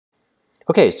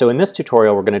Okay, so in this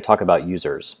tutorial we're going to talk about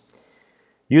users.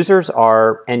 Users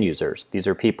are end users. These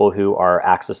are people who are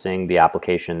accessing the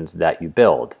applications that you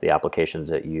build, the applications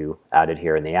that you added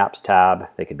here in the Apps tab.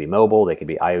 They could be mobile, they could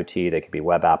be IoT, they could be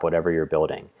web app, whatever you're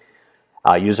building.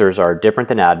 Users are different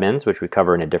than admins, which we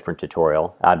cover in a different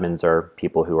tutorial. Admins are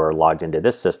people who are logged into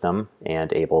this system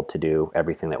and able to do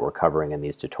everything that we're covering in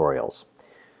these tutorials.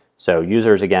 So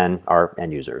users, again, are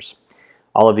end users.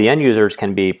 All of the end users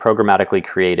can be programmatically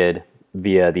created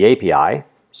via the API.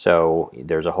 So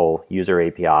there's a whole user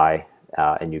API,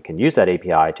 and you can use that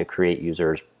API to create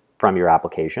users from your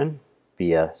application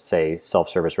via, say,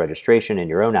 self-service registration in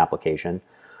your own application.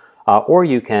 Or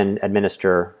you can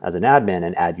administer as an admin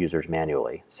and add users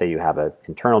manually. Say you have an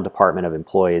internal department of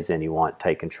employees and you want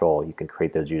tight control, you can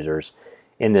create those users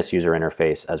in this user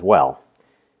interface as well.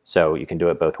 So you can do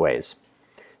it both ways.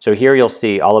 So here you'll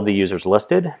see all of the users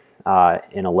listed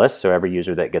in a list. So every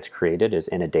user that gets created is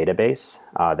in a database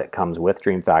that comes with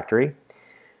DreamFactory.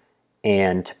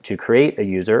 And to create a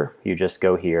user, you just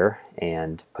go here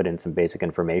and put in some basic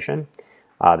information.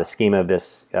 The schema of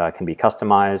this can be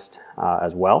customized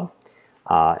as well,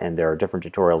 and there are different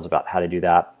tutorials about how to do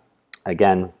that.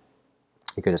 Again,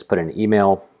 you can just put in an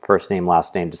email, first name,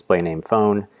 last name, display name,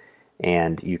 phone,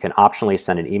 and you can optionally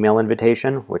send an email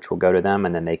invitation, which will go to them,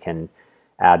 and then they can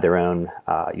add their own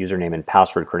username and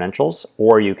password credentials,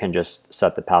 or you can just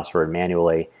set the password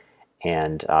manually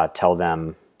and tell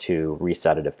them to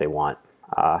reset it if they want,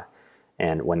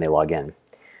 and when they log in.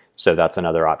 So that's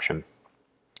another option.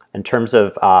 In terms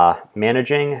of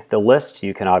managing the list,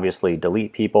 you can obviously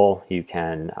delete people, you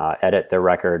can edit their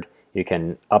record, you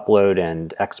can upload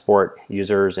and export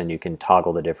users, and you can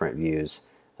toggle the different views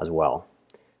as well.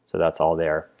 So that's all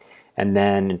there. And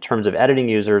then in terms of editing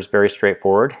users, very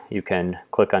straightforward. You can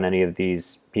click on any of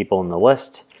these people in the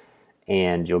list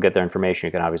and you'll get their information.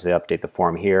 You can obviously update the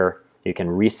form here. You can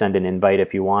resend an invite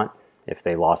if you want, if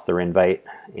they lost their invite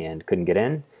and couldn't get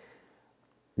in.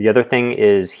 The other thing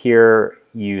is here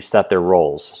you set their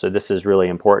roles. So this is really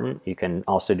important. You can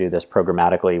also do this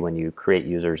programmatically when you create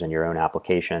users in your own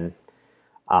application,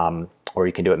 or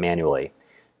you can do it manually.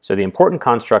 So the important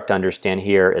construct to understand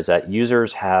here is that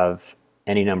users have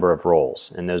any number of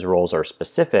roles, and those roles are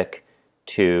specific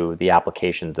to the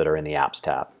applications that are in the Apps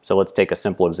tab. So let's take a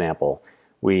simple example.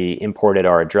 We imported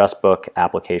our address book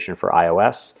application for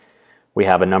iOS. We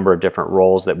have a number of different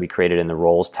roles that we created in the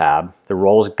Roles tab. The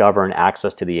roles govern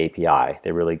access to the API.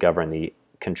 They really govern the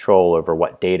control over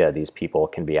what data these people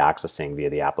can be accessing via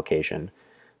the application.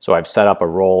 So I've set up a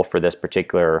role for this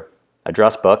particular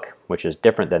address book, which is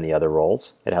different than the other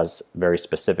roles. It has very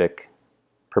specific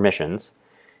permissions,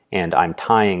 and I'm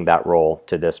tying that role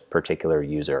to this particular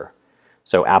user.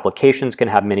 So applications can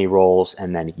have many roles,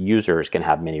 and then users can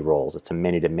have many roles. It's a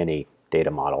many-to-many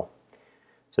data model.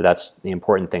 So that's the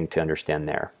important thing to understand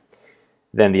there.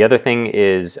 Then the other thing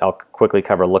is, I'll quickly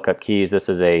cover lookup keys. This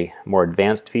is a more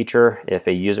advanced feature. If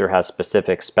a user has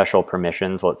specific special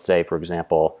permissions, let's say, for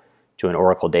example, to an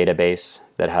Oracle database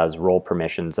that has role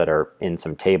permissions that are in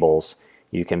some tables,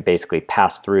 you can basically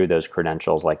pass through those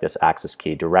credentials like this access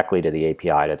key directly to the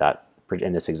API to that,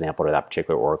 in this example, to that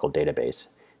particular Oracle database.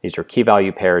 These are key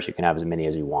value pairs. You can have as many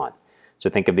as you want. So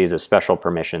think of these as special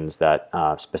permissions that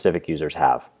specific users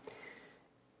have.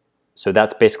 So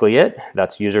that's basically it.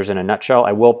 That's users in a nutshell.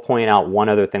 I will point out one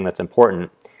other thing that's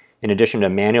important. In addition to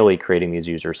manually creating these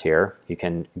users here, you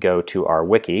can go to our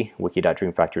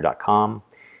wiki.dreamfactory.com,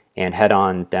 and head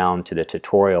on down to the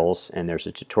tutorials, and there's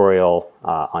a tutorial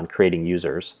on creating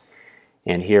users.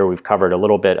 And here we've covered a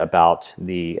little bit about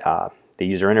the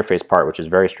user interface part, which is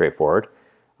very straightforward.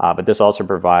 But this also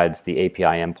provides the API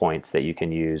endpoints that you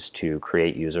can use to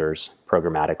create users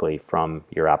programmatically from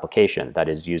your application. That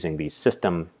is using the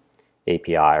system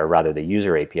API, or rather the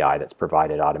user API that's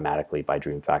provided automatically by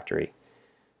DreamFactory.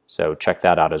 So check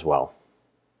that out as well.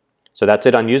 So that's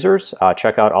it on users.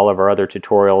 Check out all of our other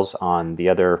tutorials on the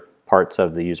other parts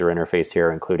of the user interface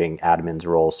here, including admins,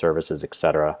 roles, services,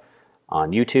 etc.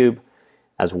 on YouTube,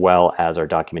 as well as our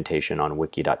documentation on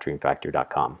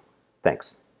wiki.dreamfactory.com.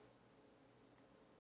 Thanks.